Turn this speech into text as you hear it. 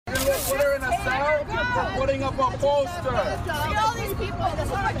here in the South for putting up a poster. See all these people. This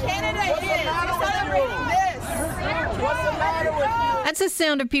is what Canada What's the is. matter You're with celebrating you? this. What's the matter with you? That's the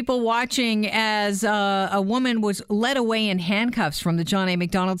sound of people watching as a woman was led away in handcuffs from the John A.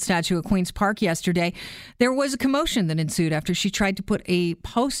 Macdonald statue at Queen's Park yesterday. There was a commotion that ensued after she tried to put a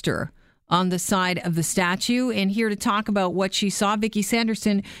poster on the side of the statue. And here to talk about what she saw, Vicki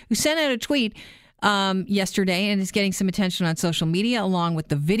Sanderson, who sent out a tweet yesterday and is getting some attention on social media along with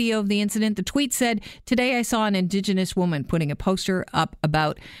the video of the incident. The tweet said, "Today I saw an Indigenous woman putting a poster up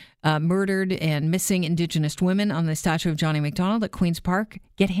about murdered and missing Indigenous women on the statue of John A. Macdonald at Queen's Park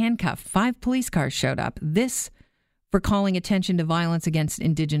get handcuffed. 5 police cars showed up. This for calling attention to violence against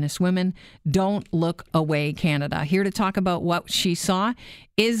Indigenous women. Don't look away, Canada." Here to talk about what she saw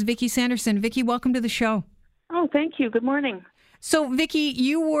is Vicki Sanderson. Vicki, welcome to the show. Oh, thank you. Good morning. So, Vicki,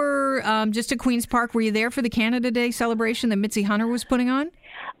 you were just at Queen's Park. Were you there for the Canada Day celebration that Mitzi Hunter was putting on?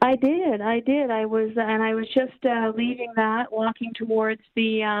 I did. I was just leaving that, walking towards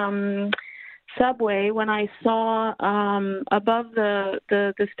the subway when I saw above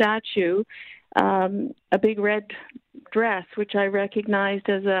the statue a big red dress, which I recognized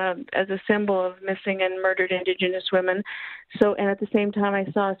as a symbol of missing and murdered Indigenous women. So, and at the same time, I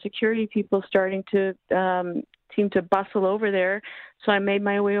saw security people starting to seem to bustle over there. So I made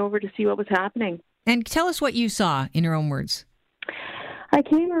my way over to see what was happening. And tell us what you saw in your own words. I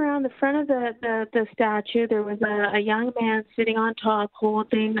came around the front of the statue. There was a young man sitting on top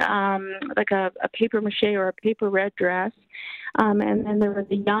holding like a paper mache or a paper red dress. And then there was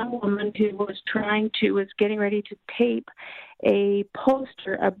a young woman who was getting ready to tape a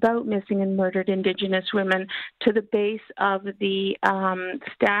poster about missing and murdered Indigenous women to the base of the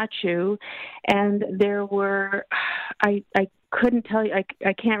statue. And there were, I couldn't tell you,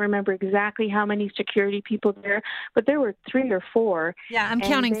 I can't remember exactly how many security people there, but there were 3 or 4. Yeah, I'm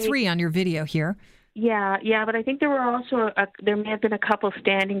counting 3 on your video here. Yeah, but I think there were also there may have been a couple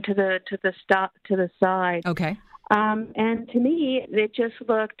standing to the side. Okay. And to me, it just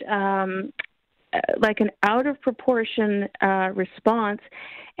looked like an out of proportion response,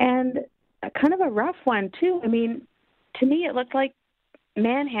 and kind of a rough one too. I mean, to me, it looked like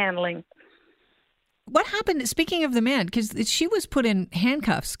manhandling. What happened? Speaking of the man, because she was put in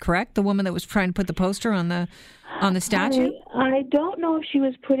handcuffs, correct? The woman that was trying to put the poster on the statue. I don't know if she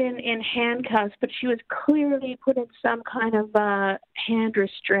was put in handcuffs, but she was clearly put in some kind of hand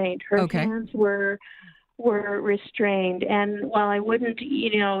restraint. Her hands were restrained. And while I wouldn't,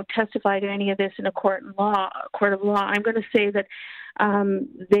 testify to any of this in a court of law, I'm going to say that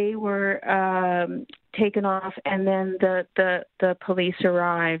they were taken off, and then the police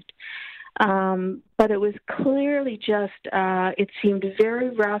arrived. But it was clearly just, it seemed very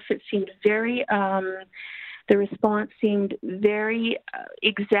rough. It seemed very, the response seemed very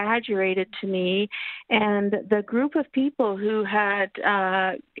exaggerated to me. And the group of people who had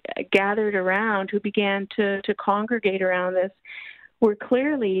gathered around, who began to congregate around this, were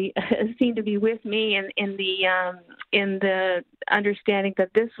clearly seemed to be with me in the understanding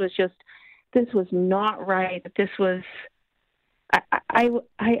that this was not right. That this was. I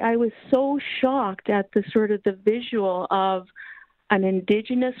was so shocked at the visual of an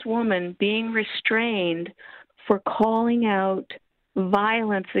Indigenous woman being restrained for calling out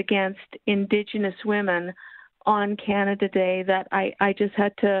violence against Indigenous women on Canada Day, that I just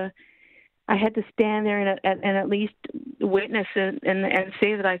had to stand there and at least witness it and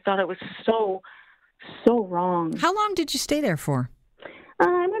say that I thought it was so wrong. How long did you stay there for?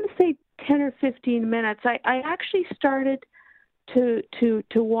 I'm going to say 10 or 15 minutes. I actually started to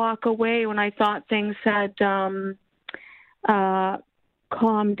walk away when I thought things had calmed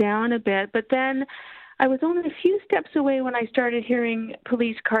down a bit. But then I was only a few steps away when I started hearing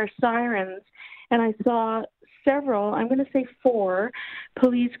police car sirens, and I saw several, I'm going to say 4,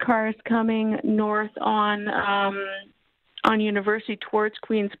 police cars coming north on University towards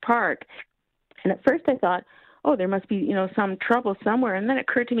Queen's Park. And at first I thought, oh, there must be, some trouble somewhere. And then it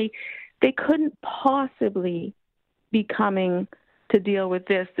occurred to me they couldn't possibly be coming to deal with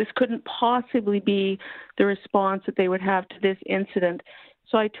this. This couldn't possibly be the response that they would have to this incident.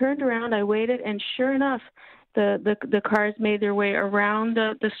 So I turned around, I waited, and sure enough, the cars made their way around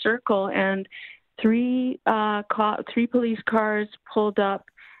the circle, and 3 police cars pulled up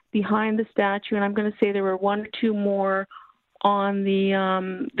behind the statue, and I'm going to say there were 1 or 2 more on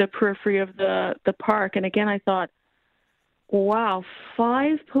the periphery of the park. And again, I thought, wow,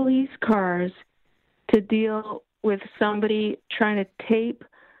 5 police cars to deal with somebody trying to tape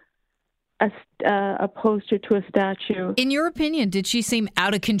a poster to a statue. In your opinion, did she seem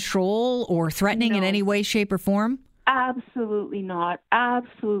out of control or threatening in any way, shape, or form? Absolutely not.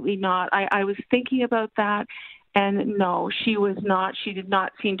 Absolutely not. I was thinking about that, and no, she was not. She did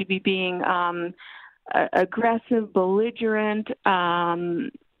not seem to be being aggressive, belligerent.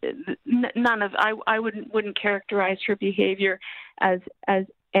 None of. I wouldn't characterize her behavior as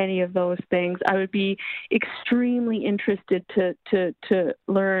any of those things. I would be extremely interested to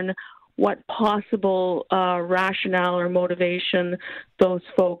learn what possible rationale or motivation those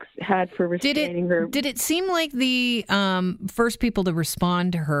folks had for restraining her. Did it seem like the first people to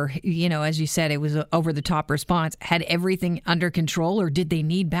respond to her, as you said, it was an over-the-top response, had everything under control, or did they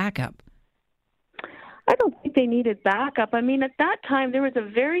need backup? I don't think they needed backup. I mean, at that time, there were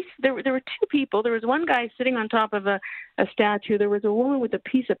two people. There was one guy sitting on top of a statue. There was a woman with a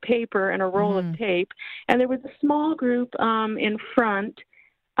piece of paper and a roll of tape. And there was a small group in front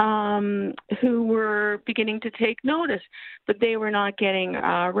who were beginning to take notice, but they were not getting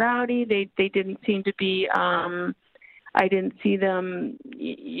rowdy. They didn't seem to be. I didn't see them,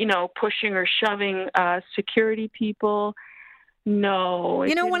 pushing or shoving security people. No.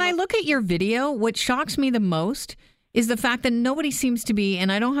 When I look at your video, what shocks me the most is the fact that nobody seems to be,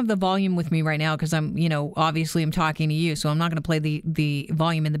 and I don't have the volume with me right now because I'm, obviously I'm talking to you, so I'm not going to play the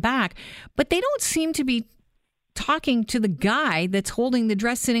volume in the back, but they don't seem to be talking to the guy that's holding the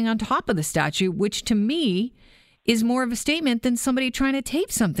dress sitting on top of the statue, which to me is more of a statement than somebody trying to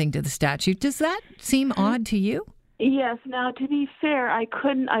tape something to the statue. Does that seem odd to you? Yes. Now, to be fair, I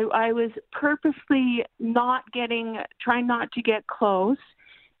couldn't. I was purposely trying not to get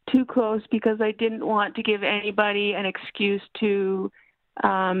too close, because I didn't want to give anybody an excuse to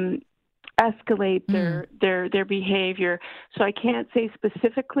escalate their behavior. So I can't say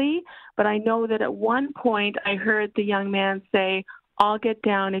specifically, but I know that at one point I heard the young man say, "I'll get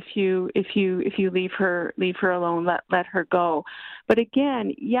down if you leave her alone, let her go." But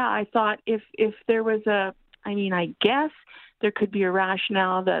again, yeah, I thought if there was I guess there could be a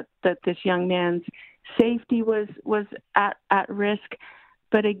rationale that this young man's safety was at risk.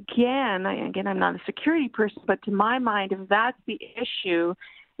 But again, I'm not a security person, but to my mind, if that's the issue,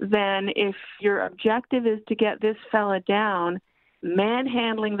 then if your objective is to get this fella down,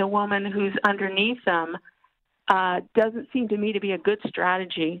 manhandling the woman who's underneath them doesn't seem to me to be a good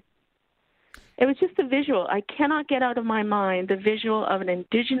strategy. It was just a visual. I cannot get out of my mind the visual of an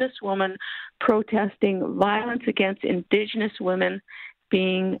Indigenous woman protesting violence against Indigenous women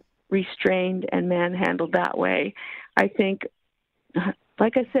being restrained and manhandled that way. I think,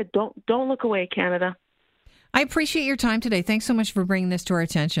 like I said, don't look away, Canada. I appreciate your time today. Thanks so much for bringing this to our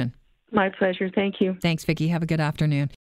attention. My pleasure. Thank you. Thanks, Vicki. Have a good afternoon.